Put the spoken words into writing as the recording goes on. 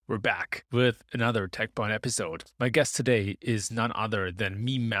We're back with another TechPoint episode. My guest today is none other than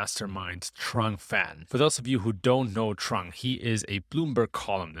meme mastermind Trung Phan. For those of you who don't know Trung, he is a Bloomberg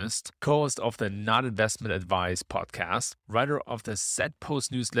columnist, co-host of the Not Investment Advice podcast, writer of the Set Post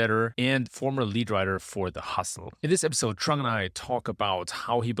newsletter, and former lead writer for The Hustle. In this episode, Trung and I talk about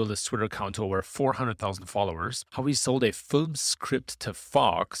how he built his Twitter account to over 400,000 followers, how he sold a film script to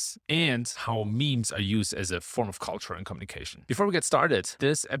Fox, and how memes are used as a form of culture and communication. Before we get started,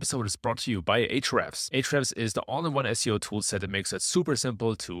 this episode is brought to you by Ahrefs. Ahrefs is the all-in-one SEO toolset that makes it super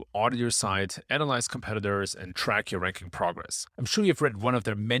simple to audit your site, analyze competitors, and track your ranking progress. I'm sure you've read one of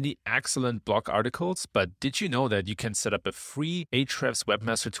their many excellent blog articles, but did you know that you can set up a free Ahrefs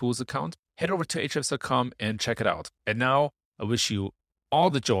Webmaster Tools account? Head over to ahrefs.com and check it out. And now, I wish you all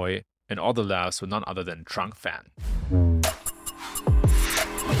the joy and all the laughs with none other than Trung Phan.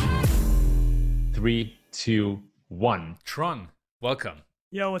 3, 2, 1. Trung, welcome.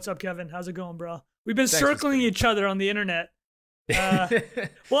 Yo, what's up, Kevin? How's it going, bro? We've been circling each other on the internet.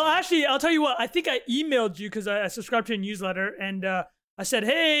 Well, actually, I'll tell you what. I think I emailed you because I subscribed to your newsletter, and I said,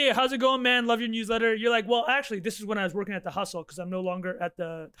 hey, how's it going, man? Love your newsletter. You're like, well, actually, this is when I was working at The Hustle because I'm no longer at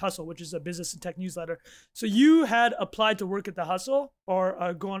The Hustle, which is a business and tech newsletter. So you had applied to work at The Hustle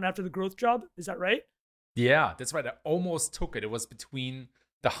or going after the growth job. Is that right? Yeah, that's right. I almost took it. It was between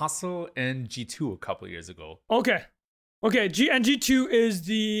The Hustle and G2 a couple of years ago. Okay, G2 is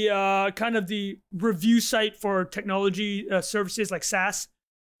the kind of the review site for technology services like SaaS.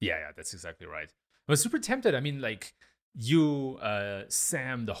 Yeah, that's exactly right. I was super tempted. I mean, like you,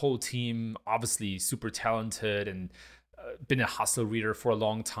 Sam, the whole team, obviously super talented and been a Hustle reader for a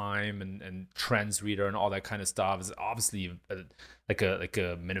long time and trends reader and all that kind of stuff. Is obviously like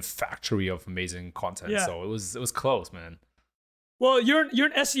a manufactory of amazing content. Yeah. So it was close, man. Well, you're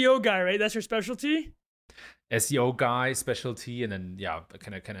an SEO guy, right? That's your specialty? SEO guy specialty, and then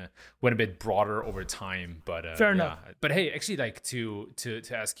kind of went a bit broader over time, but fair enough. But hey, actually, like to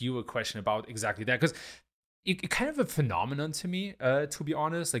ask you a question about exactly that, because it kind of a phenomenon to me, to be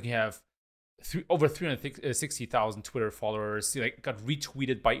honest. Like you have over 360,000 Twitter followers, like got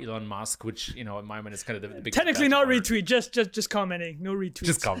retweeted by Elon Musk, which in my mind is kind of the big. Technically not retweet, just commenting, no retweets.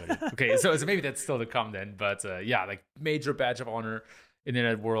 Just commenting. Okay, so maybe that's still to come then, but like major badge of honor in the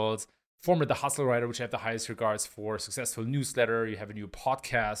internet world. Former The Hustle writer, which I have the highest regards for, successful newsletter, you have a new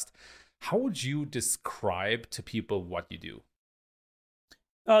podcast. How would you describe to people what you do?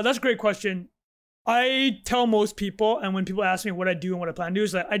 That's a great question. I tell most people, and when people ask me what I do and what I plan to do,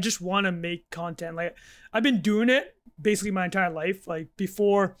 is that I just want to make content. Like I've been doing it basically my entire life. Like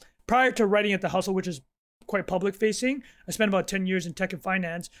prior to writing at The Hustle, which is quite public facing, I spent about 10 years in tech and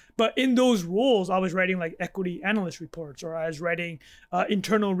finance, but in those roles I was writing like equity analyst reports, or I was writing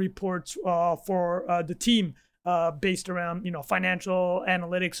internal reports for the team based around financial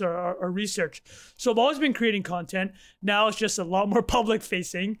analytics or research. So I've always been creating content. Now it's just a lot more public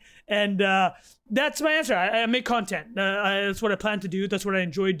facing, and that's my answer. I make content. That's what I plan to do. That's what I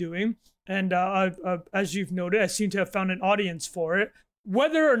enjoy doing, and as you've noted, I seem to have found an audience for it.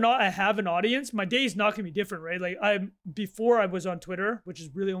 Whether or not I have an audience, my day is not gonna be different, right? Like before I was on Twitter, which has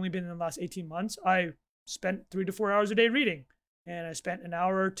really only been in the last 18 months, I spent 3 to 4 hours a day reading, and I spent an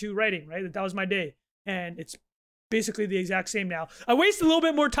hour or two writing, right? That was my day. And it's basically the exact same now. I waste a little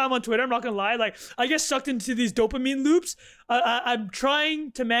bit more time on Twitter, I'm not gonna lie. Like I get sucked into these dopamine loops. I'm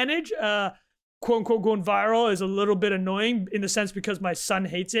trying to manage. Quote unquote going viral is a little bit annoying in the sense because my son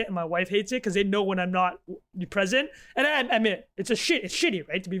hates it and my wife hates it because they know when I'm not present. And I admit it's shitty,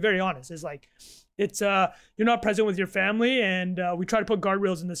 right? To be very honest, it's like you're not present with your family, and we try to put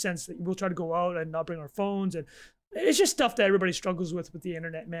guardrails in the sense that we'll try to go out and not bring our phones, and it's just stuff that everybody struggles with the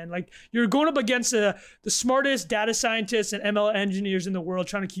internet, man. Like you're going up against the smartest data scientists and ML engineers in the world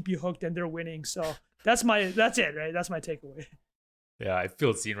trying to keep you hooked, and they're winning. So that's it, right? That's my takeaway. Yeah, I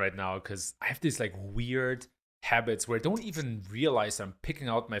feel seen right now because I have these like weird habits where I don't even realize I'm picking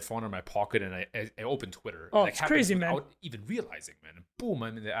out my phone in my pocket and I open Twitter. Oh, like, it's crazy, man. Without even realizing, man. And boom,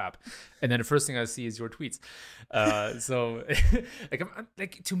 I'm in the app. And then the first thing I see is your tweets. So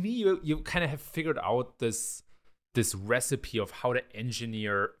like to me, you kind of have figured out this recipe of how to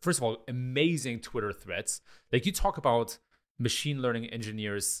engineer, first of all, amazing Twitter threads. Like you talk about machine learning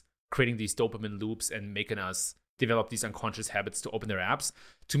engineers creating these dopamine loops and making us develop these unconscious habits to open their apps.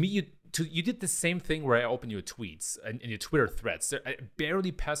 To me, you did the same thing where I open your tweets and your Twitter threads. I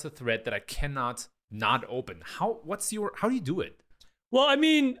barely pass a thread that I cannot not open. How do you do it? Well, I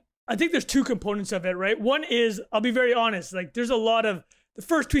mean, I think there's two components of it, right? One is, I'll be very honest, like there's a lot of the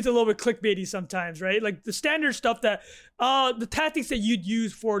first tweet's a little bit clickbaity sometimes, right? Like the standard stuff that, the tactics that you'd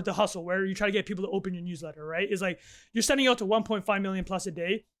use for the hustle, where you try to get people to open your newsletter, right? Is like you're sending out to 1.5 million plus a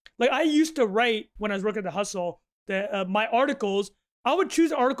day. Like I used to write when I was working at the hustle, that my articles, I would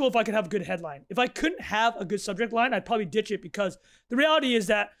choose an article if I could have a good headline. If I couldn't have a good subject line, I'd probably ditch it, because the reality is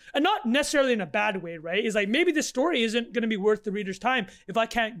that, and not necessarily in a bad way, right? Is like maybe this story isn't going to be worth the reader's time if I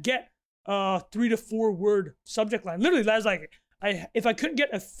can't get a 3 to 4 word subject line. Literally, that's like, if I couldn't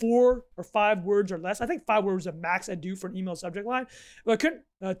get a 4 or 5 words or less, I think 5 words is a max I do for an email subject line. If I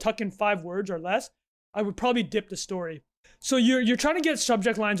couldn't tuck in 5 words or less, I would probably dip the story. So you're trying to get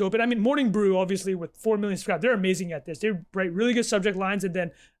subject lines open. I mean, Morning Brew, obviously, with 4 million subscribers, they're amazing at this. They write really good subject lines, and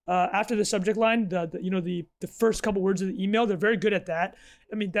then after the subject line, the first couple words of the email, they're very good at that.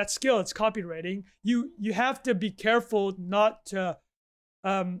 I mean, that skill, it's copywriting. You have to be careful not to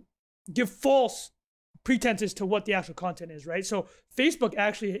give false pretenses to what the actual content is, right? So Facebook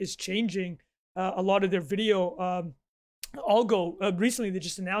actually is changing a lot of their video algo. Recently, they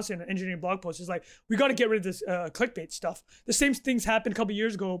just announced in an engineering blog post, is like, we got to get rid of this clickbait stuff. The same things happened a couple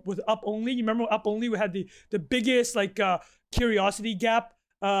years ago with Up Only. You remember Up Only? We had the biggest like curiosity gap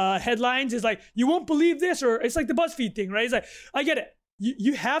headlines. Is like, you won't believe this, or it's like the BuzzFeed thing, right? It's like, I get it.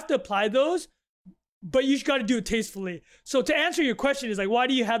 You have to apply those, but you got to do it tastefully. So to answer your question is like, why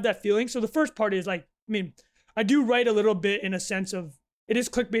do you have that feeling? So the first part is like, I mean, I do write a little bit in a sense of, it is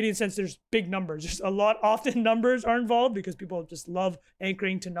clickbaity in the sense there's big numbers. There's a lot, often numbers are involved because people just love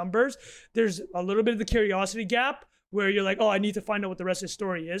anchoring to numbers. There's a little bit of the curiosity gap where you're like, oh, I need to find out what the rest of the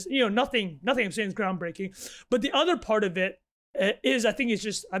story is. You know, nothing I'm saying is groundbreaking. But the other part of it is, I think it's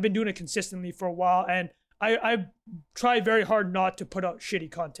just, I've been doing it consistently for a while, and I try very hard not to put out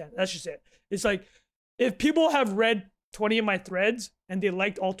shitty content. That's just it. It's like, if people have read 20 of my threads and they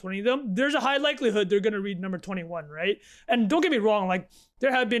liked all 20 of them, there's a high likelihood they're going to read number 21, right? And don't get me wrong, like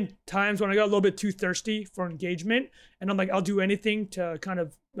there have been times when I got a little bit too thirsty for engagement, and I'm like, I'll do anything to kind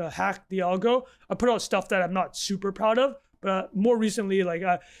of hack the algo. I put out stuff that I'm not super proud of, but more recently, like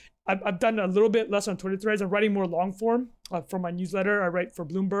I've done a little bit less on Twitter threads. I'm writing more long form for my newsletter. I write for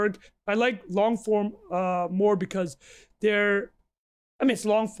Bloomberg. I like long form more because it's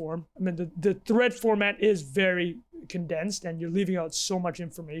long form. I mean, the thread format is very condensed, and you're leaving out so much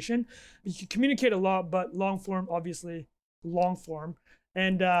information. You can communicate a lot, but long form, obviously, long form.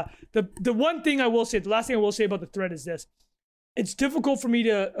 And the one thing I will say, the last thing I will say about the thread is this: it's difficult for me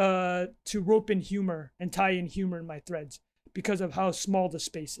to rope in humor and tie in humor in my threads because of how small the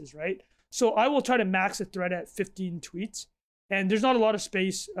space is, right? So I will try to max a thread at 15 tweets, and there's not a lot of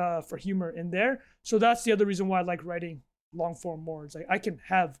space for humor in there. So that's the other reason why I like writing long form more. It's like I can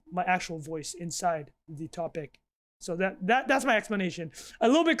have my actual voice inside the topic. So that's my explanation. A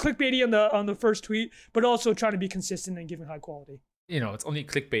little bit clickbaity on the first tweet, but also trying to be consistent and giving high quality. You know, it's only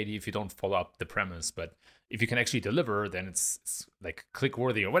clickbaity if you don't follow up the premise, but if you can actually deliver, then it's like click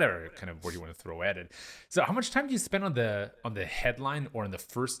worthy, or whatever kind of word you want to throw at it. So how much time do you spend on the headline or on the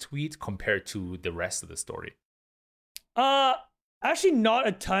first tweet compared to the rest of the story? Actually, not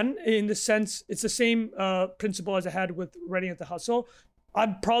a ton, in the sense it's the same principle as I had with writing at the hustle.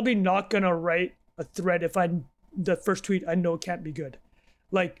 I'm probably not gonna write a thread if the first tweet I know can't be good.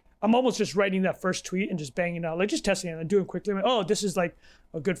 Like, I'm almost just writing that first tweet and just banging it out, like just testing it and doing it quickly. I'm like, oh, this is like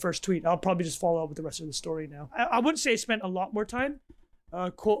a good first tweet. I'll probably just follow up with the rest of the story now. I wouldn't say I spent a lot more time,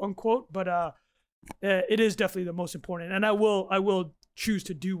 quote unquote, but it is definitely the most important. And I will choose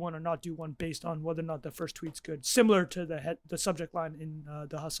to do one or not do one based on whether or not the first tweet's good, similar to the subject line in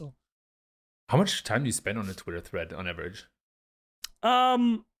the hustle. How much time do you spend on a Twitter thread on average?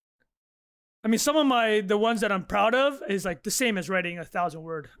 I mean, some of the ones that I'm proud of is like the same as writing a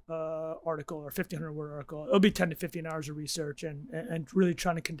 1,000-word article or 1,500-word article. It'll be 10 to 15 hours of research and really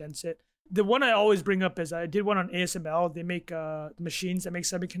trying to condense it. The one I always bring up is I did one on ASML. They make machines that make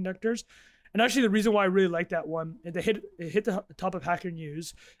semiconductors. And actually, the reason why I really like that one, it hit the top of Hacker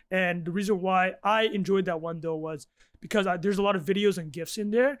News. And the reason why I enjoyed that one, though, was because there's a lot of videos and GIFs in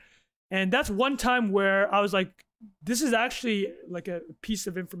there. And that's one time where I was like, this is actually like a piece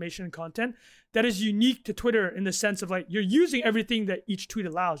of information and content that is unique to Twitter, in the sense of like, you're using everything that each tweet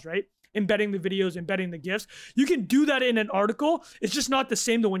allows, right? Embedding the videos, embedding the GIFs. You can do that in an article. It's just not the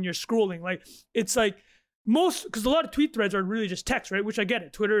same though when you're scrolling. Like, it's like because a lot of tweet threads are really just text, right? Which I get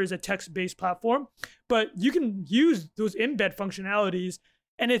it. Twitter is a text-based platform, but you can use those embed functionalities,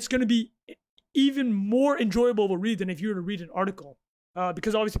 and it's going to be even more enjoyable to read than if you were to read an article.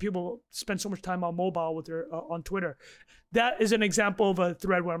 Because obviously people spend so much time on mobile with their on Twitter. That is an example of a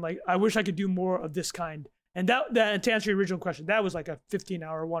thread where I'm like, I wish I could do more of this kind. And that to answer your original question, that was like a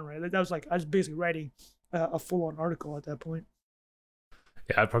 15-hour one, right? That was like, I was basically writing a full-on article at that point.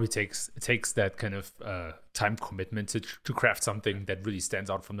 Yeah, it probably takes that kind of time commitment to craft something that really stands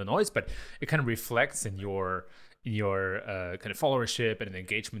out from the noise, but it kind of reflects in your kind of followership and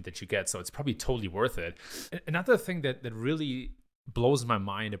engagement that you get. So it's probably totally worth it. Another thing that really blows my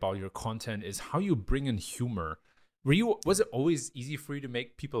mind about your content is how you bring in humor. Was it always easy for you to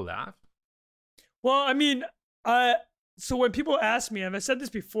make people laugh? Well, I mean, so when people ask me, and I said this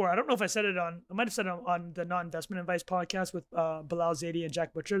before, I don't know if I might have said it on the Non-Investment Advice podcast with Bilal Zaidi and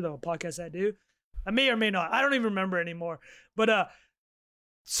Jack Butcher, the podcast I do. I may or may not. I don't even remember anymore. But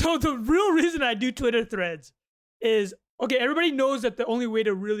so the real reason I do Twitter threads is, okay, everybody knows that the only way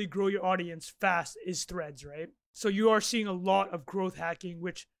to really grow your audience fast is threads, right? So you are seeing a lot of growth hacking,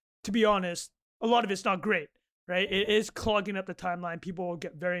 which, to be honest, a lot of it's not great, right? It is clogging up the timeline. People will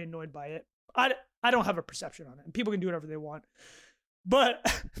get very annoyed by it. I don't have a perception on it, and people can do whatever they want. But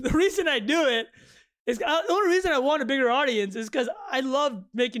the reason I do it is the only reason I want a bigger audience is because I love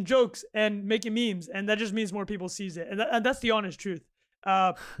making jokes and making memes, and that just means more people sees it, and that's the honest truth.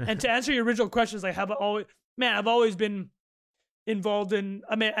 And to answer your original questions, like, I've always been involved in.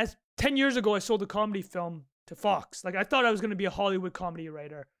 I mean, 10 years ago, I sold a comedy film to Fox. Like, I thought I was going to be a Hollywood comedy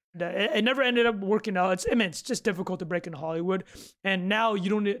writer. It never ended up working out. It's just difficult to break into Hollywood. And now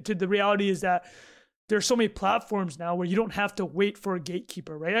the reality is that there's so many platforms now where you don't have to wait for a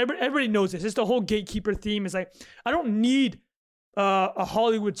gatekeeper, right? Everybody knows this. It's the whole gatekeeper theme. Is like, I don't need a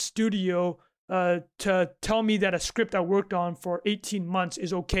Hollywood studio to tell me that a script I worked on for 18 months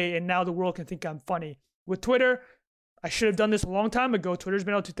is okay, and now the world can think I'm funny. With Twitter, I should have done this a long time ago. Twitter's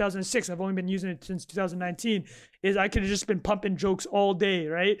been out 2006. I've only been using it since 2019. I could have just been pumping jokes all day,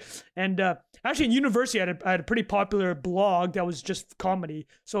 right? And actually in university, I had a pretty popular blog that was just comedy.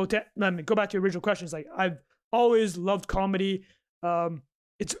 So let me go back to your original questions. Like, I've always loved comedy.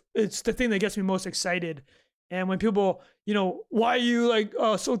 It's the thing that gets me most excited. And when people, why are you like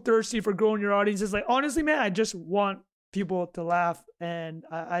so thirsty for growing your audience? It's like, honestly, man, I just want people to laugh, and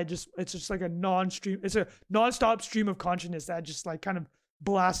it's just like it's a non-stop stream of consciousness that I just like kind of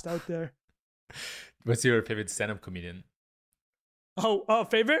blast out there. What's your favorite stand-up comedian?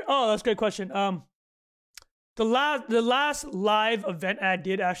 Favorite? Oh, that's a great question. The last live event I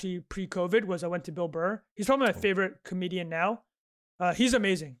did actually pre-COVID was I went to Bill Burr. He's probably my favorite comedian now. He's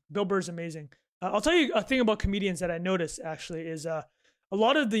amazing. Bill Burr's amazing. I'll tell you a thing about comedians that I noticed actually is a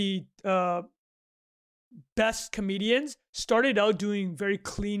lot of the best comedians started out doing very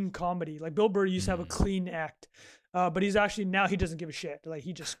clean comedy. Like Bill Burr used to have a clean act, but he's actually now he doesn't give a shit. Like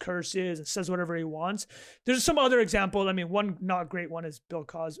he just curses and says whatever he wants. There's some other example. I mean, one not great one is Bill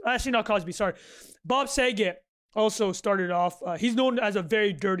Cosby. Actually, not Cosby. Sorry, Bob Saget also started off. He's known as a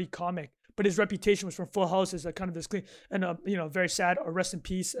very dirty comic, but his reputation was from Full House as a kind of this clean and very sad. Rest in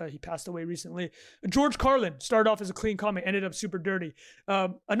peace. He passed away recently. George Carlin started off as a clean comic, ended up super dirty.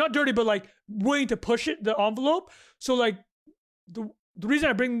 Not dirty, but like willing to push the envelope. So like the reason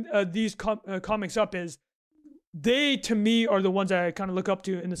I bring these comics up is they to me are the ones that I kind of look up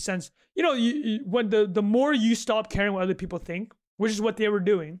to in the sense, when the more you stop caring what other people think, which is what they were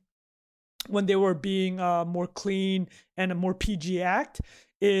doing when they were being more clean and a more PG act,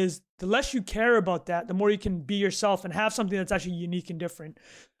 is the less you care about that, the more you can be yourself and have something that's actually unique and different.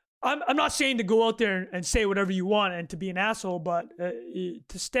 I'm not saying to go out there and say whatever you want and to be an asshole, but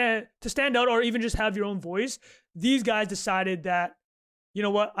to stand out or even just have your own voice. These guys decided that, you know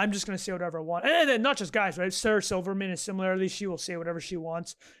what, I'm just going to say whatever I want. And then not just guys, right? Sarah Silverman is similarly, she will say whatever she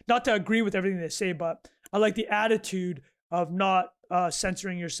wants. Not to agree with everything they say, but I like the attitude of not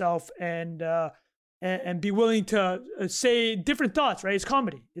censoring yourself and be willing to say different thoughts, right? It's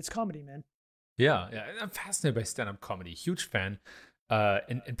comedy, man. Yeah. I'm fascinated by stand-up comedy. Huge fan.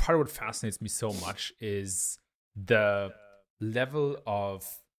 And part of what fascinates me so much is the level of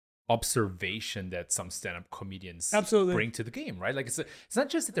observation that some stand-up comedians absolutely bring to the game, right? Like it's not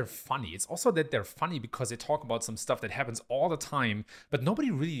just that they're funny, it's also that they're funny because they talk about some stuff that happens all the time, but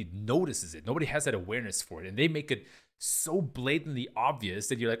nobody really notices it. Nobody has that awareness for it, and they make it so blatantly obvious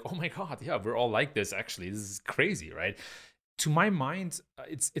that you're like, oh my God, yeah, we're all like this. Actually, this is crazy, right? To my mind,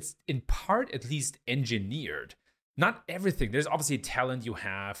 it's in part at least engineered. Not everything. There's obviously talent you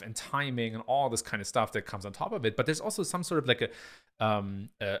have and timing and all this kind of stuff that comes on top of it. But there's also some sort of like a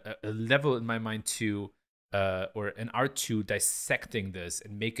level in my mind to or an art to dissecting this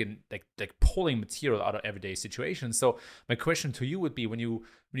and making like pulling material out of everyday situations. So my question to you would be, when you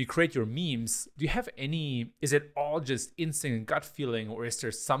create your memes, do you have is it all just instinct and gut feeling, or is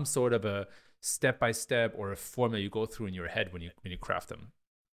there some sort of a step by step or a formula you go through in your head when you craft them?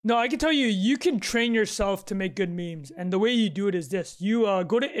 No, I can tell you, you can train yourself to make good memes, and the way you do it is this: you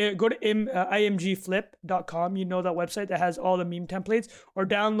go to imgflip.com. You know that website that has all the meme templates, or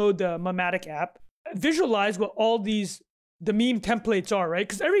download the Mematic app. Visualize what all the meme templates are, right?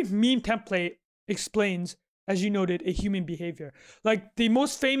 Because every meme template explains, as you noted, a human behavior. Like the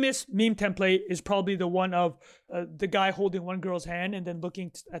most famous meme template is probably the one of the guy holding one girl's hand and then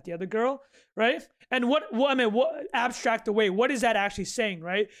looking at the other girl, right? And what abstract away, what is that actually saying,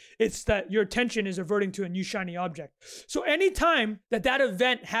 right? It's that your attention is averting to a new shiny object. So anytime that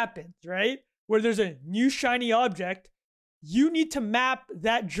event happens, right, where there's a new shiny object, you need to map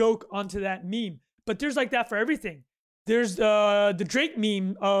that joke onto that meme. But there's like that for everything. There's the Drake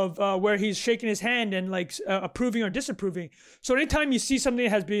meme of where he's shaking his hand and like approving or disapproving. So anytime you see something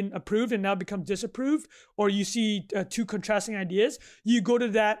that has been approved and now becomes disapproved, or you see two contrasting ideas, you go to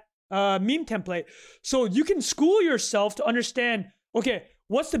that meme template. So you can school yourself to understand, okay,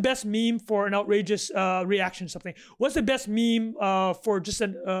 what's the best meme for an outrageous reaction to something? What's the best meme for just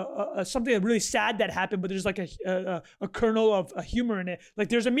something really sad that happened, but there's like a kernel of humor in it? Like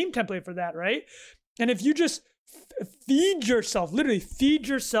there's a meme template for that, right? And if you just literally feed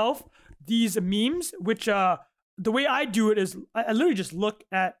yourself these memes, which the way I do it is I literally just look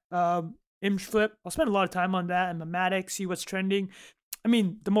at ImgFlip. I'll spend a lot of time on that and Mematic, see what's trending. I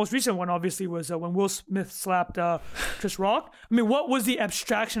mean, the most recent one obviously was when Will Smith slapped Chris Rock. I mean, what was the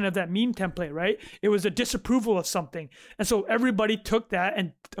abstraction of that meme template, right? It was a disapproval of something. And so everybody took that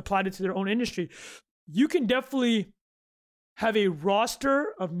and applied it to their own industry. You can definitely have a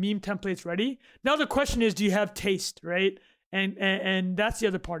roster of meme templates ready. Now the question is, do you have taste, right? And that's the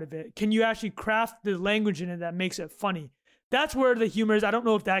other part of it. Can you actually craft the language in it that makes it funny? That's where the humor is. I don't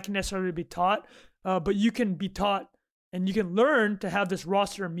know if that can necessarily be taught, but you can be taught and you can learn to have this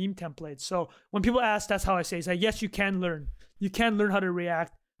roster of meme templates. So when people ask, that's how I say, yes, you can learn. You can learn how to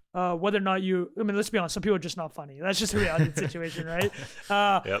react. Whether or not let's be honest, some people are just not funny. That's just a reality situation, right?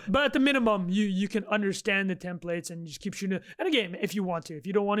 Yep. But at the minimum, you can understand the templates and just keep shooting it. And again, if you want to, if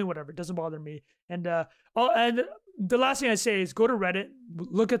you don't want to, whatever, it doesn't bother me. And the last thing I say is go to Reddit,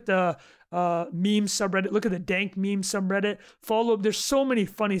 look at the meme subreddit, look at the dank meme subreddit, there's so many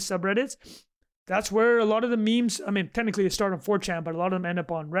funny subreddits. That's where a lot of the memes, technically they start on 4chan, but a lot of them end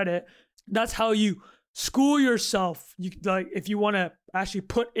up on Reddit. That's how you school yourself. If you want to actually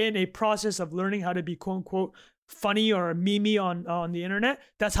put in a process of learning how to be quote unquote funny or memey on the internet,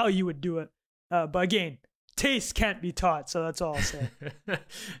 that's how you would do it. But again, taste can't be taught, so that's all I'll say.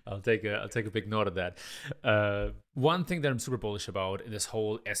 I'll take a big note of that. One thing that I'm super bullish about in this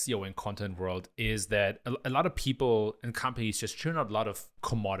whole SEO and content world is that a lot of people and companies just churn out a lot of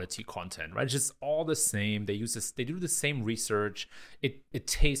commodity content, right? It's just all the same. They do the same research. It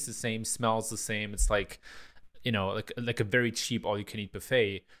tastes the same, smells the same. It's like, like a very cheap all-you-can-eat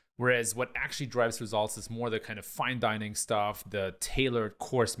buffet. Whereas what actually drives results is more the kind of fine dining stuff, the tailored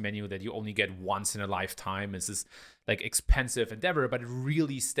course menu that you only get once in a lifetime. It's this like expensive endeavor, but it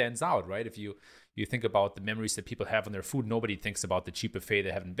really stands out, right? If you think about the memories that people have on their food, nobody thinks about the cheap buffet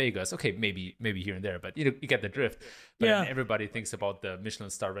they have in Vegas. Okay, maybe here and there, but you get the drift. But yeah. Everybody thinks about the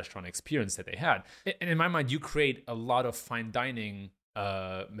Michelin star restaurant experience that they had. And in my mind, you create a lot of fine dining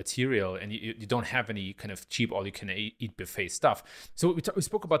material, and you don't have any kind of cheap all-you-can-eat buffet stuff. So we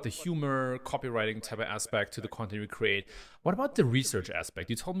spoke about the humor, copywriting type of aspect to the content we create. What about the research aspect?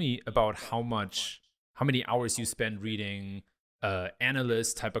 You told me about how many hours you spend reading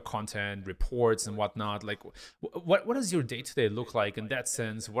analyst type of content, reports and whatnot. Like, what does your day-to-day look like in that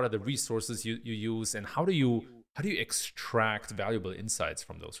sense? What are the resources you use, and how do you extract valuable insights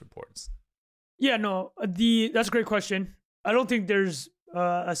from those reports? Yeah, no, that's a great question. I don't think there's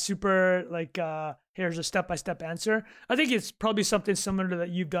a super here's a step-by-step answer. I think it's probably something similar to that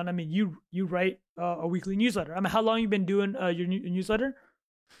you've done. I mean, you write a weekly newsletter. How long have you been doing your newsletter?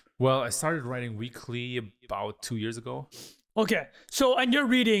 Well, I started writing weekly about 2 years ago. Okay. So, and you're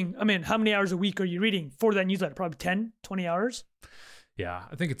reading, how many hours a week are you reading for that newsletter? Probably 10, 20 hours? Yeah,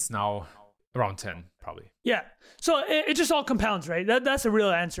 I think it's now around 10, probably. Yeah. So it just all compounds, right? That's the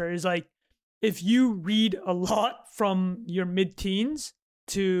real answer is like, if you read a lot from your mid-teens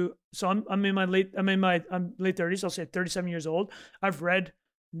I'm in my late 30s, I'll say 37 years old. I've read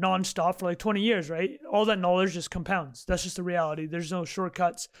nonstop for like 20 years, right? All that knowledge just compounds. That's just the reality. There's no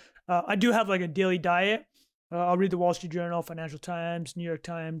shortcuts. I do have like a daily diet. I'll read the Wall Street Journal, Financial Times, New York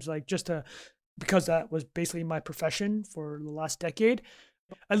Times, because that was basically my profession for the last decade.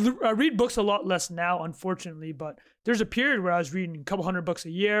 I read books a lot less now, unfortunately, but there's a period where I was reading a couple hundred books a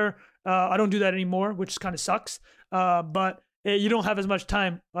year. I don't do that anymore, which kind of sucks. But you don't have as much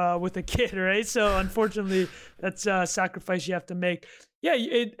time with a kid, right? So unfortunately, that's a sacrifice you have to make. Yeah,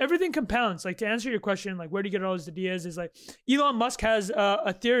 everything compounds. Like, to answer your question, like, where do you get all those ideas? Is like, Elon Musk has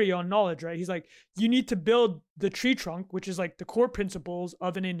a theory on knowledge, right? He's like, you need to build the tree trunk, which is like the core principles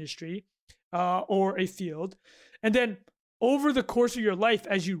of an industry or a field. And then over the course of your life,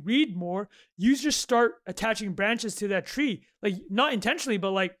 as you read more, you just start attaching branches to that tree. Like, not intentionally,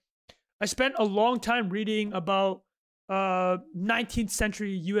 but like, I spent a long time reading about 19th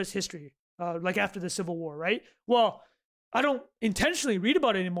century US history, like after the Civil War, right? Well, I don't intentionally read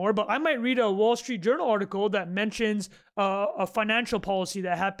about it anymore, but I might read a Wall Street Journal article that mentions a financial policy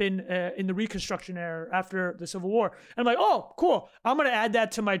that happened in the Reconstruction era after the Civil War. And I'm like, oh, cool. I'm going to add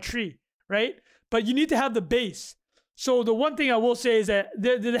that to my tree, right? But you need to have the base. So the one thing I will say is that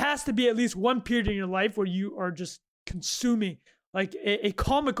there has to be at least one period in your life where you are just consuming like a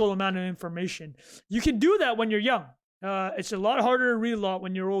comical amount of information. You can do that when you're young. It's a lot harder to read a lot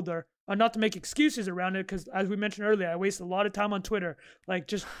when you're older. Not to make excuses around it, because as we mentioned earlier, I waste a lot of time on Twitter, like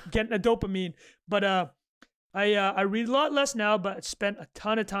just getting a dopamine. But I read a lot less now, but spent a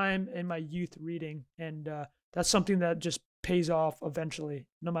ton of time in my youth reading, and that's something that just pays off eventually,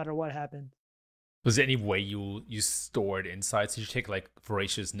 no matter what happens. Was there any way you stored insights? Did you take like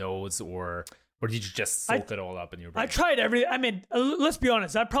voracious notes, or did you just soak it all up in your brain? I tried everything. I mean, let's be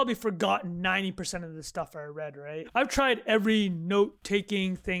honest. I've probably forgotten 90% of the stuff I read, right? I've tried every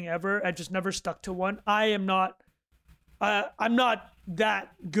note-taking thing ever. I just never stuck to one. I'm not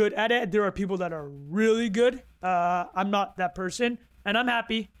that good at it. There are people that are really good. I'm not that person, and I'm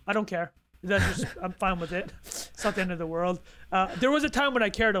happy. I don't care. I'm fine with it. It's not the end of the world. There was a time when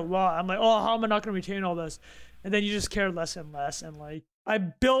I cared a lot. I'm like, oh, how am I not going to retain all this? And then you just care less and less, and like, I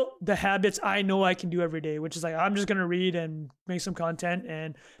built the habits I know I can do every day, which is like, I'm just going to read and make some content,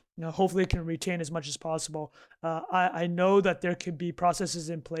 and hopefully I can retain as much as possible. I know that there could be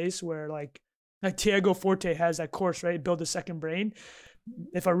processes in place where like Tiago Forte has that course, right? Build a second brain.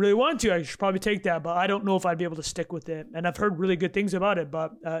 If I really wanted to, I should probably take that, but I don't know if I'd be able to stick with it. And I've heard really good things about it,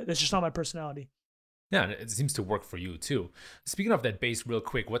 but it's just not my personality. Yeah, it seems to work for you too. Speaking of that base real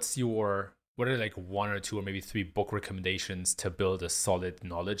quick, what are like one or two or maybe three book recommendations to build a solid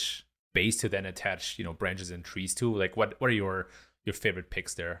knowledge base to then attach, branches and trees to? Like, what are your favorite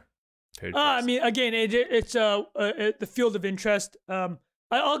picks there? I mean, again, it's the field of interest.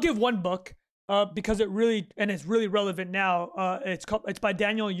 I'll give one book because it's really relevant now. It's by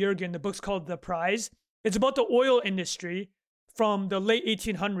Daniel Yergin. The book's called The Prize. It's about the oil industry from the late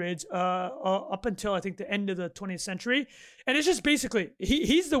 1800s up until I think the end of the 20th century. And it's just basically,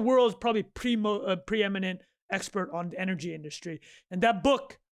 he's the world's probably preeminent expert on the energy industry. And that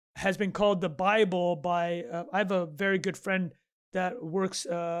book has been called the Bible by, I have a very good friend that works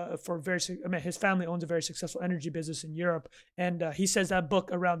his family owns a very successful energy business in Europe. And he says that book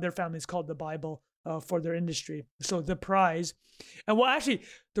around their family is called the Bible for their industry. So The Prize. And well, actually,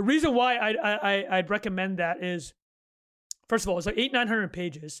 the reason why I'd recommend that is, first of all, it's like 800-900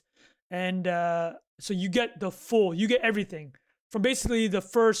 pages. And so you get everything from basically the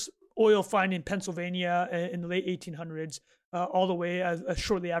first oil find in Pennsylvania in the late 1800s all the way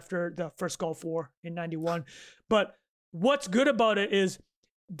shortly after the first Gulf War in 91. But what's good about it is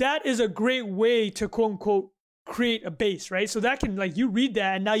that is a great way to quote unquote create a base, right? So that can, like, you read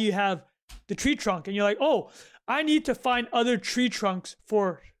that and now you have the tree trunk and you're like, oh, I need to find other tree trunks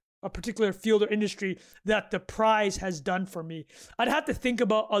for a particular field or industry that The Prize has done for me. I'd have to think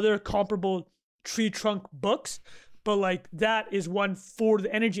about other comparable tree trunk books, but like that is one for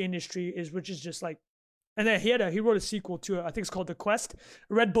the energy industry, which is just like, and then he wrote a sequel to it. I think it's called The Quest.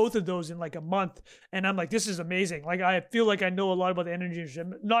 I read both of those in like a month, and I'm like, this is amazing. Like, I feel like I know a lot about the energy industry.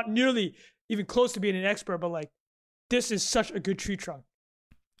 I'm not nearly even close to being an expert, but like, this is such a good tree trunk.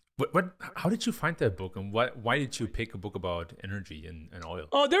 How did you find that book, and why did you pick a book about energy and oil?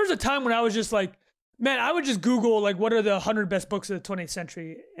 Oh, there was a time when I was just like, man, I would just Google like, what are the 100 best books of the 20th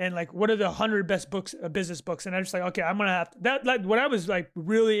century, and like, what are the 100 best books, business books, and I'm just like, okay, I'm gonna have to, that. Like, when I was like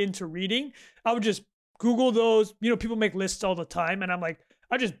really into reading, I would just Google those. People make lists all the time, and I'm like,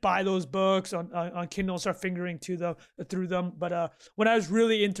 I just buy those books on Kindle and start fingering through them. But when I was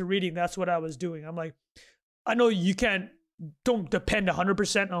really into reading, that's what I was doing. I'm like, I know don't depend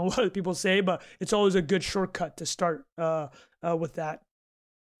 100% on what people say, but it's always a good shortcut to start with that.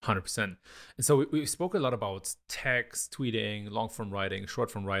 100%. And so we spoke a lot about text, tweeting, long form writing, short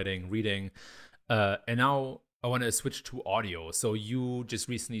form writing, reading, and now I want to switch to audio. So you just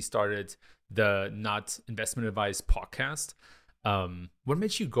recently started the Not Investment Advice podcast. What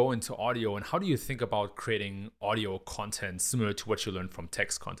made you go into audio, and how do you think about creating audio content similar to what you learned from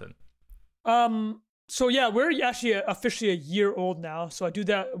text content? So yeah, we're actually officially a year old now. So I do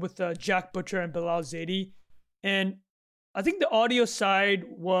that with Jack Butcher and Bilal Zaidi. And I think the audio side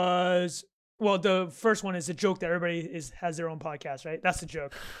was, well, the first one is a joke that everybody has their own podcast, right? That's the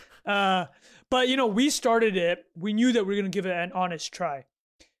joke. But we started it. We knew that we were going to give it an honest try.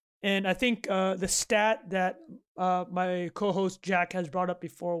 And I think the stat that my co-host Jack has brought up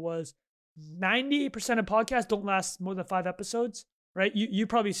before was 90% of podcasts don't last more than 5 episodes, right? You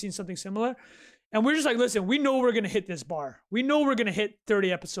probably seen something similar. And we're just like, listen, we know we're going to hit this bar. We know we're going to hit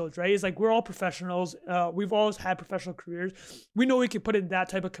 30 episodes, right? It's like, we're all professionals. We've always had professional careers. We know we can put in that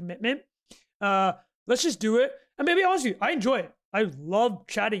type of commitment. Let's just do it. And maybe honestly, I enjoy it. I love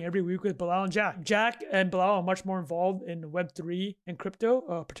chatting every week with Bilal and Jack. Jack and Bilal are much more involved in Web3 and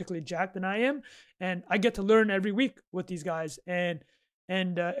crypto, particularly Jack, than I am. And I get to learn every week with these guys. And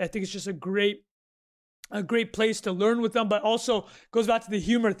I think it's just a great place to learn with them, but also goes back to the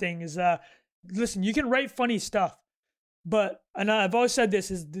humor thing is, listen, you can write funny stuff, but, and I've always said this,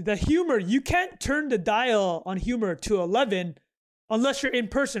 is the humor, you can't turn the dial on humor to 11 unless you're in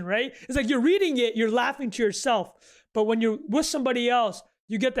person, right? It's like you're reading it, you're laughing to yourself. But when you're with somebody else,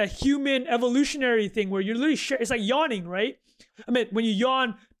 you get that human evolutionary thing where you're literally it's like yawning, right? I mean, when you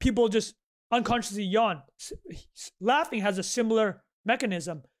yawn, people just unconsciously yawn. Laughing has a similar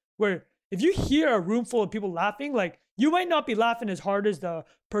mechanism where if you hear a room full of people laughing, like, you might not be laughing as hard as the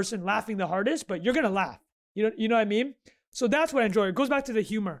person laughing the hardest, but you're going to laugh. You know what I mean? So that's what I enjoy. It goes back to the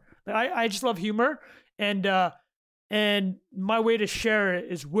humor. I just love humor. And my way to share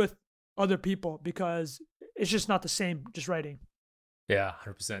it is with other people because it's just not the same just writing. Yeah,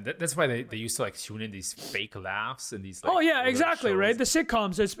 100%. That's why they used to like tune in these fake laughs and these. Like, oh yeah, exactly, shows. Right? The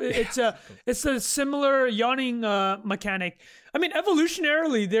sitcoms. It's a similar yawning mechanic. I mean,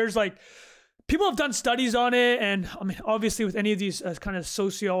 evolutionarily, there's like people have done studies on it, and I mean, obviously, with any of these kind of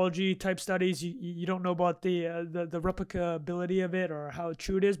sociology type studies, you don't know about the replicability of it or how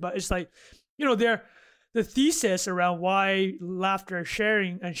true it is, but it's like, the thesis around why laughter is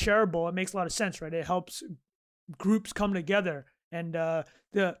sharing and shareable, it makes a lot of sense, right? It helps groups come together. And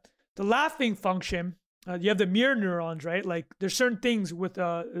the laughing function, you have the mirror neurons, right? Like there's certain things with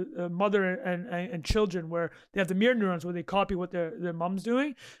a mother and children where they have the mirror neurons where they copy what their mom's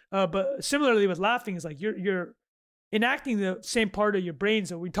doing. But similarly with laughing, is like you're enacting the same part of your brain.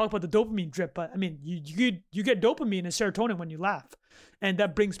 So we talk about the dopamine drip, but I mean, you get dopamine and serotonin when you laugh, and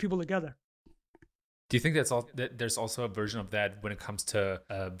that brings people together. Do you think that there's also a version of that when it comes to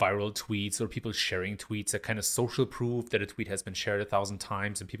viral tweets or people sharing tweets, a kind of social proof that a tweet has been shared 1,000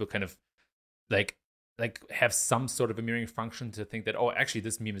 times and people kind of like have some sort of a mirroring function to think that, oh, actually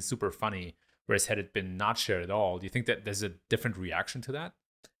this meme is super funny, whereas had it been not shared at all, do you think that there's a different reaction to that?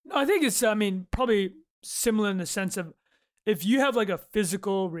 No, I think it's, probably similar in the sense of if you have like a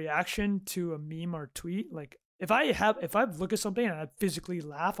physical reaction to a meme or tweet, like if I look at something and I physically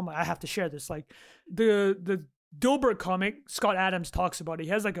laugh, I'm like, I have to share this. Like the Dilbert comic, Scott Adams talks about it. He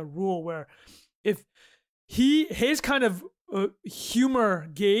has like a rule where if his kind of humor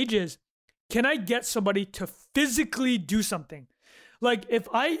gauge is, can I get somebody to physically do something? Like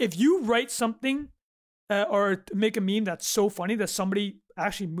if you write something or make a meme that's so funny that somebody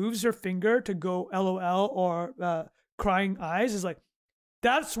actually moves their finger to go LOL or crying eyes, is like,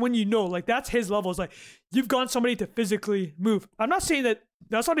 that's when like that's his level. It's like you've gotten somebody to physically move. I'm not saying that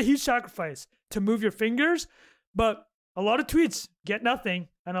that's not a huge sacrifice to move your fingers, but a lot of tweets get nothing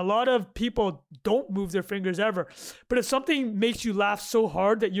and a lot of people don't move their fingers ever. But if something makes you laugh so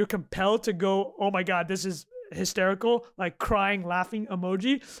hard that you're compelled to go, oh my God, this is hysterical, like crying, laughing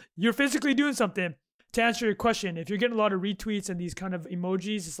emoji, you're physically doing something. To answer your question, if you're getting a lot of retweets and these kind of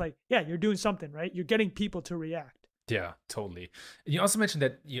emojis, it's like, yeah, you're doing something, right? You're getting people to react. Yeah, totally. And you also mentioned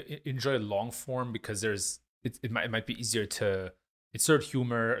that you enjoy long form because it might be easier to insert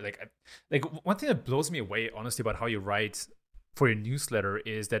humor. Like one thing that blows me away, honestly, about how you write for your newsletter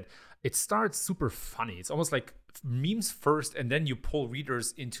is that it starts super funny. It's almost like memes first, and then you pull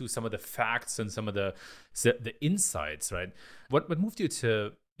readers into some of the facts and some of the insights, right? What moved you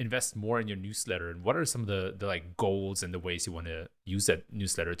to invest more in your newsletter, and what are some of the like goals and the ways you want to use that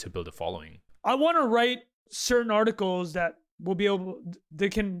newsletter to build a following? I want to write certain articles that they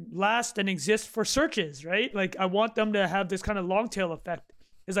can last and exist for searches, right? Like I want them to have this kind of long tail effect.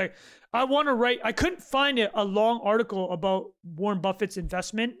 It's like, I couldn't find a long article about Warren Buffett's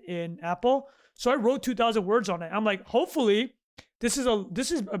investment in Apple. So I wrote 2,000 words on it. I'm like, hopefully this is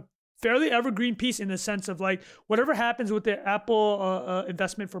a fairly evergreen piece in the sense of like whatever happens with the Apple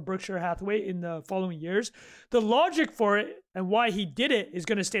investment for Berkshire Hathaway in the following years, the logic for it and why he did it is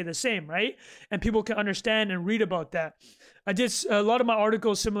going to stay the same, right? And people can understand and read about that. I did a lot of my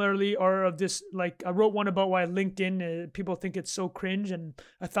articles similarly are of this, like I wrote one about why LinkedIn, people think it's so cringe. And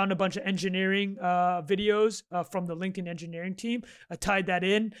I found a bunch of engineering videos from the LinkedIn engineering team. I tied that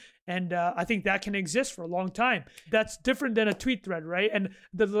in. And I think that can exist for a long time. That's different than a tweet thread, right? And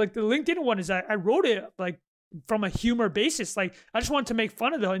the LinkedIn one is I wrote it like from a humor basis. Like I just wanted to make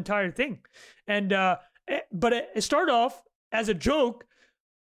fun of the entire thing. And, but it started off as a joke.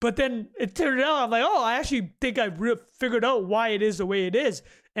 But then it turned out, I'm like, oh, I actually think I figured out why it is the way it is.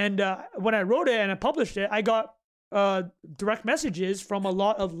 And when I wrote it and I published it, I got direct messages from a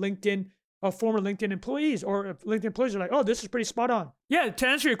lot of LinkedIn, former LinkedIn employees, or LinkedIn employees are like, oh, this is pretty spot on. Yeah, to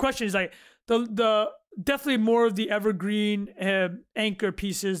answer your question, is like the definitely more of the evergreen anchor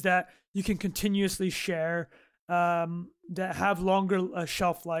pieces that you can continuously share, that have longer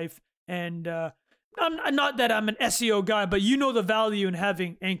shelf life. And I'm not that I'm an SEO guy, but you know the value in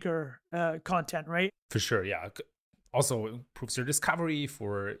having anchor content, right? For sure, yeah. Also improves your discovery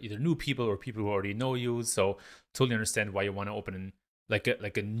for either new people or people who already know you. So totally understand why you want to open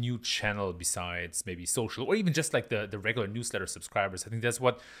like a new channel besides maybe social, or even just like the regular newsletter subscribers. I think that's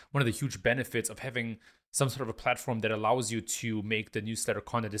one of the huge benefits of having some sort of a platform that allows you to make the newsletter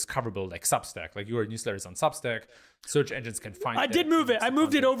content discoverable, like Substack. Like your newsletters on Substack, search engines can find. I did move it. I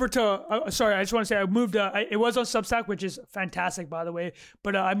moved it over to. Sorry, I just want to say I moved. It was on Substack, which is fantastic, by the way.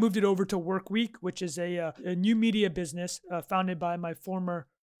 But I moved it over to Workweek, which is a new media business founded by my former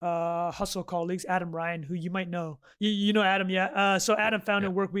Hustle colleagues, Adam Ryan, who you might know. You know Adam, yeah. So Adam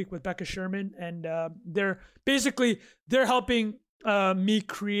founded Workweek with Becca Sherman, and they're helping me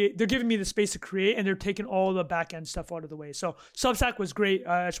create. They're giving me the space to create, and they're taking all the back end stuff out of the way. So Substack was great.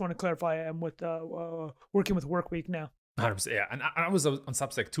 I just want to clarify, I'm with working with Workweek now. 100%, yeah, and I was on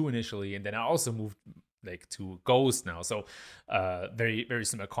Substack too initially, and then I also moved like to Ghost now. So very very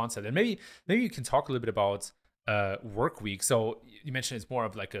similar concept. And maybe you can talk a little bit about Workweek. So you mentioned it's more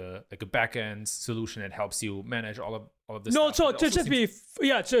of like a back end solution that helps you manage all of this. No, stuff.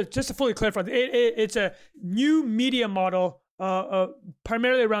 So just to fully clarify, it's a new media model,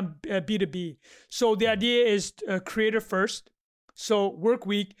 primarily around B2B. So the idea is creator first. So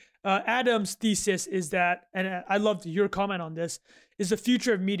Workweek, Adam's thesis is that, and I loved your comment on this, is the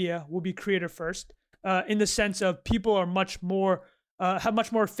future of media will be creator first, in the sense of people are much more have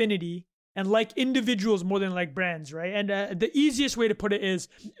much more affinity and like individuals more than like brands, right? And the easiest way to put it is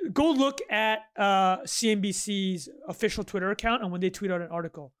go look at CNBC's official Twitter account and when they tweet out an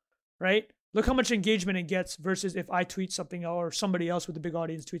article, right? Look how much engagement it gets versus if I tweet something or somebody else with a big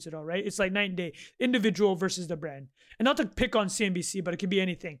audience tweets it out, right? It's like night and day, individual versus the brand. And not to pick on CNBC, but it could be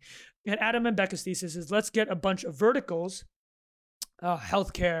anything. And Adam and Becca's thesis is let's get a bunch of verticals,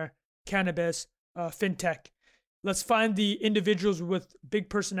 healthcare, cannabis, fintech. Let's find the individuals with big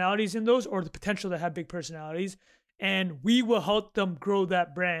personalities in those, or the potential to have big personalities, and we will help them grow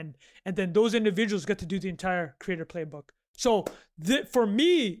that brand. And then those individuals get to do the entire creator playbook. So for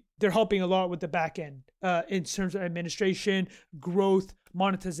me, they're helping a lot with the back end in terms of administration, growth,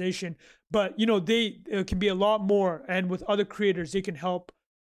 monetization. But they can be a lot more. And with other creators, they can help.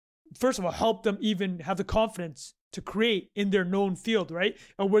 First of all, help them even have the confidence to create in their known field, right?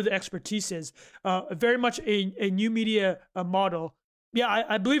 Or where the expertise is. Very much a new media model. Yeah,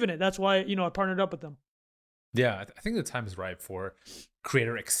 I believe in it. That's why, I partnered up with them. Yeah, I think the time is right for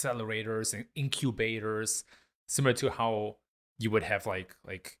creator accelerators and incubators, similar to how you would have like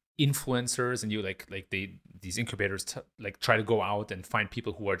influencers, and you these incubators try to go out and find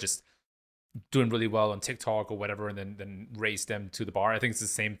people who are just doing really well on TikTok or whatever, and then raise them to the bar. I think it's the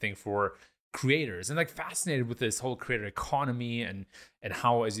same thing for creators, and fascinated with this whole creator economy and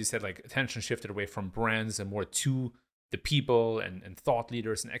how, as you said, attention shifted away from brands and more to the people and thought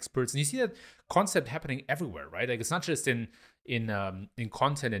leaders and experts. And you see that concept happening everywhere, right? It's not just in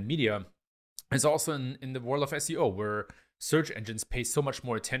content and media. It's also in the world of SEO, where search engines pay so much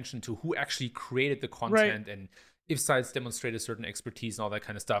more attention to who actually created the content, right, and if sites demonstrate a certain expertise and all that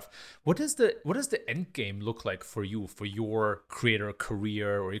kind of stuff. What does the end game look like for you, for your creator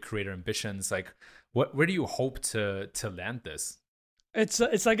career or your creator ambitions? Where do you hope to land this? It's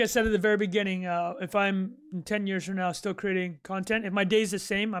like I said at the very beginning, if I'm 10 years from now still creating content, if my day's the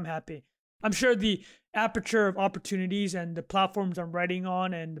same, I'm happy. I'm sure the aperture of opportunities and the platforms I'm writing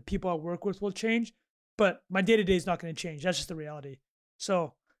on and the people I work with will change, but my day-to-day is not going to change. That's just the reality.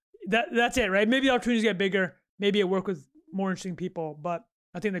 So that's it, right? Maybe the opportunities get bigger. Maybe I work with more interesting people, but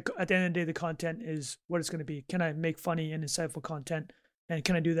I think at the end of the day, the content is what it's going to be. Can I make funny and insightful content? And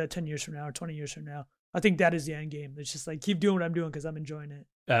can I do that 10 years from now or 20 years from now? I think that is the end game. It's just keep doing what I'm doing because I'm enjoying it.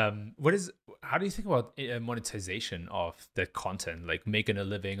 How do you think about monetization of that content, like making a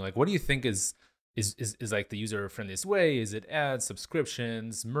living? Like, what do you think is like the user friendliest way? Is it ads,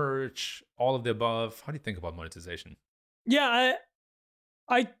 subscriptions, merch, all of the above? How do you think about monetization? Yeah,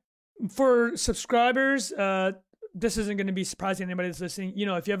 I for subscribers, this isn't going to be surprising to anybody that's listening. You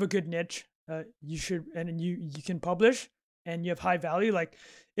know, if you have a good niche, you should, and you can publish and you have high value. Like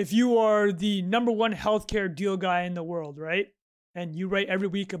if you are the number one healthcare deal guy in the world, right? And you write every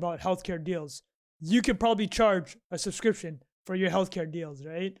week about healthcare deals, you could probably charge a subscription for your healthcare deals,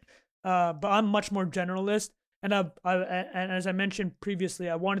 right? But I'm much more generalist. And and as I mentioned previously,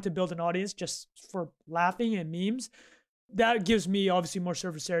 I wanted to build an audience just for laughing and memes. That gives me obviously more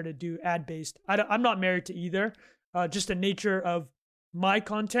surface area to do ad-based. I'm not married to either. Just the nature of my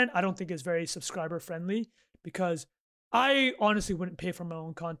content, I don't think is very subscriber friendly, because I honestly wouldn't pay for my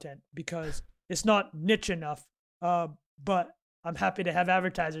own content because it's not niche enough. But I'm happy to have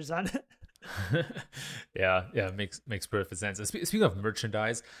advertisers on it. Yeah, makes perfect sense. Speaking of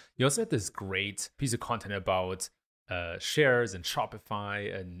merchandise, you also had this great piece of content about shares and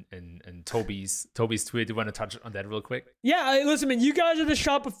Shopify and Toby's tweet. Do you want to touch on that real quick? Yeah, listen, man, you guys are the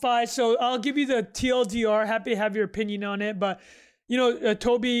Shopify, so I'll give you the TLDR. Happy to have your opinion on it. But, you know,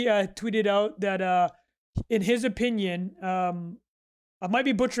 Toby tweeted out that in his opinion, I might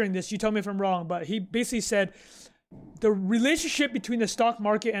be butchering this, you tell me if I'm wrong, but he basically said the relationship between the stock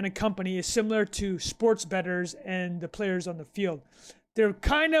market and a company is similar to sports bettors and the players on the field. They're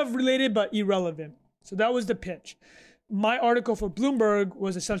kind of related but irrelevant. So that was the pitch. My article for Bloomberg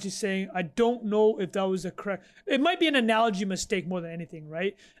was essentially saying, I don't know if that was a correct, it might be an analogy mistake more than anything,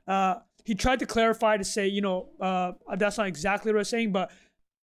 right? He tried to clarify to say, you know, that's not exactly what I was saying, but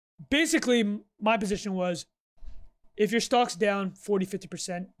basically my position was, if your stock's down 40,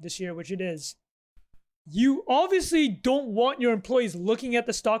 50% this year, which it is, you obviously don't want your employees looking at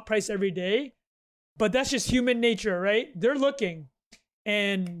the stock price every day, but that's just human nature, right? They're looking,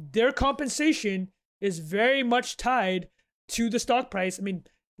 and their compensation is very much tied to the stock price. I mean,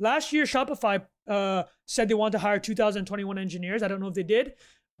 last year Shopify said they wanted to hire 2021 engineers. I don't know if they did,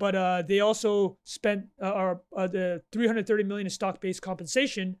 but they also spent the $330 million in stock-based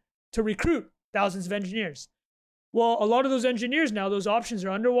compensation to recruit thousands of engineers. Well, a lot of those engineers now, those options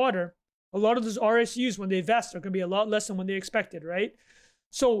are underwater. A lot of those RSUs, when they vest, are going to be a lot less than when they expected, right?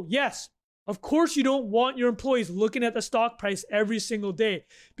 So yes, of course you don't want your employees looking at the stock price every single day,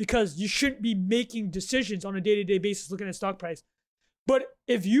 because you shouldn't be making decisions on a day-to-day basis looking at stock price. But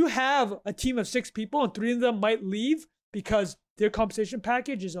if you have a team of 6 people and 3 of them might leave because their compensation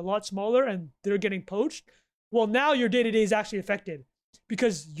package is a lot smaller and they're getting poached, well, now your day-to-day is actually affected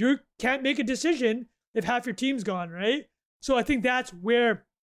because you can't make a decision if half your team's gone, right? So I think that's where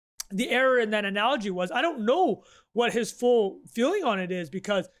the error in that analogy was. I don't know what his full feeling on it is,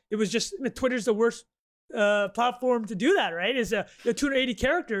 because it was just, Twitter's the worst platform to do that, right? It's 280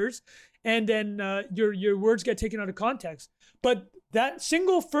 characters, and then your words get taken out of context. But that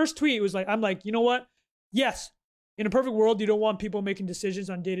single first tweet was like, I'm like, you know what? Yes, in a perfect world, you don't want people making decisions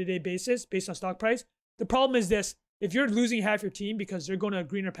on a day-to-day basis based on stock price. The problem is this: if you're losing half your team because they're going to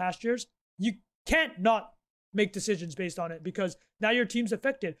greener pastures, you can't not make decisions based on it, because now your team's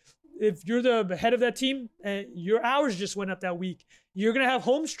affected. If you're the head of that team and your hours just went up that week, you're going to have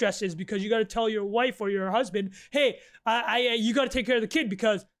home stresses because you got to tell your wife or your husband, hey, you got to take care of the kid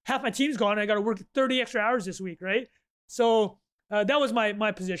because half my team's gone. I got to work 30 extra hours this week, right? So that was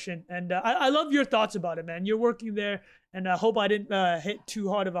my position. And I love your thoughts about it, man. You're working there, and I hope I didn't hit too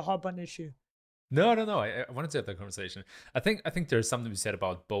hard of a hot button issue. No. I wanted to have that conversation. I think there's something to be said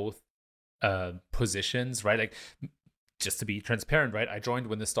about both positions, right? Like, just to be transparent, right? I joined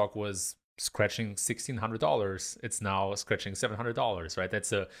when the stock was scratching $1,600. It's now scratching $700, right?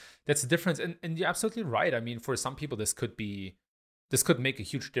 That's a difference. And you're absolutely right. I mean, for some people, this could make a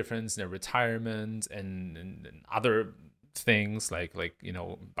huge difference in their retirement and other things like, you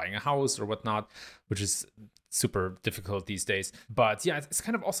know, buying a house or whatnot, which is super difficult these days. But yeah, it's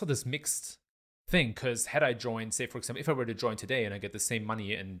kind of also this mixed thing, because had I joined, say, for example, if I were to join today and I get the same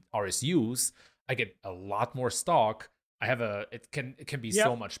money in RSUs, I get a lot more stock. It can be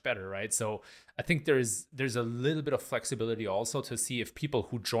so much better, right? So I think there's a little bit of flexibility also to see if people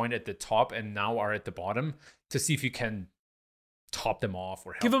who join at the top and now are at the bottom, to see if you can top them off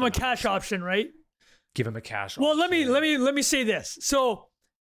or help give them a cash option, right? Give them a cash option. Well, let me say this. So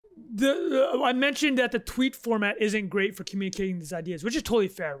I mentioned that the tweet format isn't great for communicating these ideas, which is totally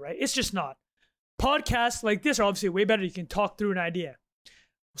fair, right? It's just not. Podcasts like this are obviously way better. You can talk through an idea.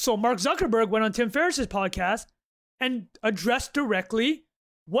 So Mark Zuckerberg went on Tim Ferriss's podcast and addressed directly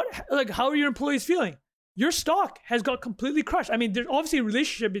how are your employees feeling? your stock has got completely crushed. I mean, there's obviously a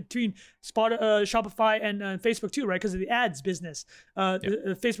relationship between Shopify and Facebook too, right? Because of the ads business.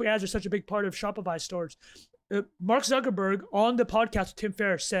 The Facebook ads are such a big part of Shopify stores. Mark Zuckerberg on the podcast with Tim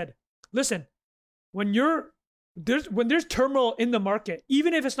Ferriss said, listen, when there's turmoil in the market,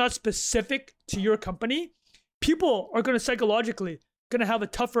 even if it's not specific to your company, people are going to psychologically going to have a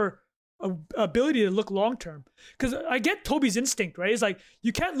tougher ability to look long term. Because I get Toby's instinct, right? It's like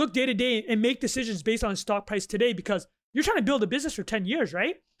you can't look day to day and make decisions based on stock price today because you're trying to build a business for 10 years,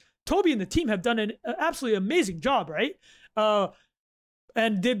 right? Toby and the team have done an absolutely amazing job, right?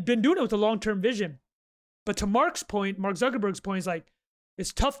 And they've been doing it with a long-term vision. But to Mark's point, Mark Zuckerberg's point is like,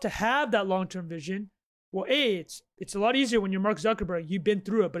 it's tough to have that long-term vision. Well, it's a lot easier when you're Mark Zuckerberg. You've been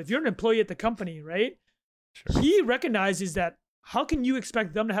through it. But if you're an employee at the company, right? Sure. He recognizes that how can you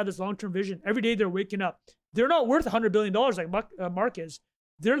expect them to have this long-term vision? Every day they're waking up. They're not worth $100 billion like Mark is.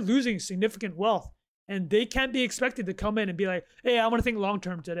 They're losing significant wealth. And they can't be expected to come in and be like, hey, I want to think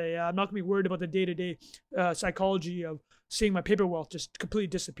long-term today. I'm not going to be worried about the day-to-day psychology of seeing my paper wealth just completely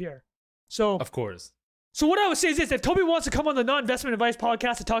disappear. So, of course. So what I would say is this: if Toby wants to come on the Non-Investment Advice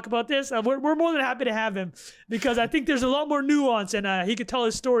podcast to talk about this, we're more than happy to have him because I think there's a lot more nuance and he could tell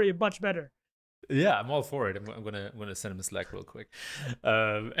his story much better. Yeah, I'm all for it. I'm gonna send him a Slack real quick.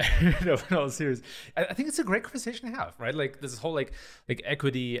 No, in all seriousness, I think it's a great conversation to have, right? Like this whole like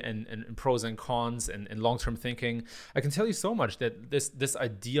equity and pros and cons and long-term thinking. I can tell you so much that this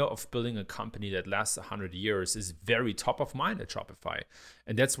idea of building a company that lasts 100 years is very top of mind at Shopify,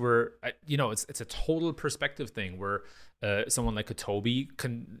 and that's where it's a total perspective thing where someone like a Toby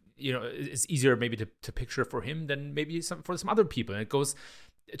can it's easier maybe to picture for him than maybe for some other people, and it goes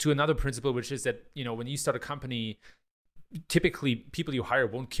to another principle, which is that, when you start a company, typically people you hire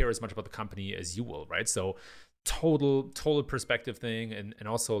won't care as much about the company as you will, right? So total perspective thing, and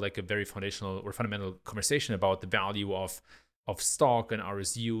also like a very foundational or fundamental conversation about the value of stock and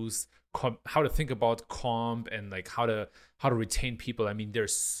RSUs, how to think about comp and like how to retain people. I mean,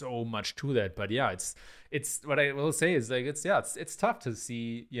 there's so much to that, but yeah, it's what I will say is like it's tough to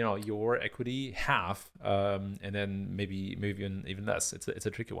see your equity half, and then maybe even less. It's a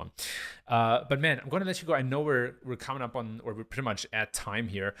tricky one. But man, I'm going to let you go. I know we're coming up on, or we're pretty much at time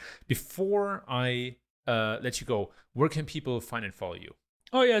here. Before I let you go, where can people find and follow you?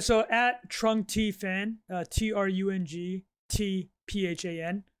 Oh yeah, so at Trung T Phan, TrungTPhan.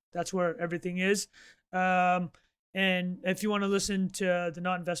 That's where everything is. And if you want to listen to the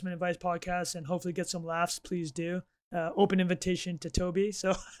Non-Investment Advice podcast and hopefully get some laughs, please do. Open invitation to Toby.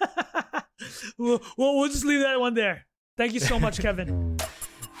 So we'll just leave that one there. Thank you so much, Kevin.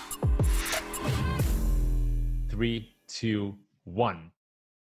 3, 2, 1.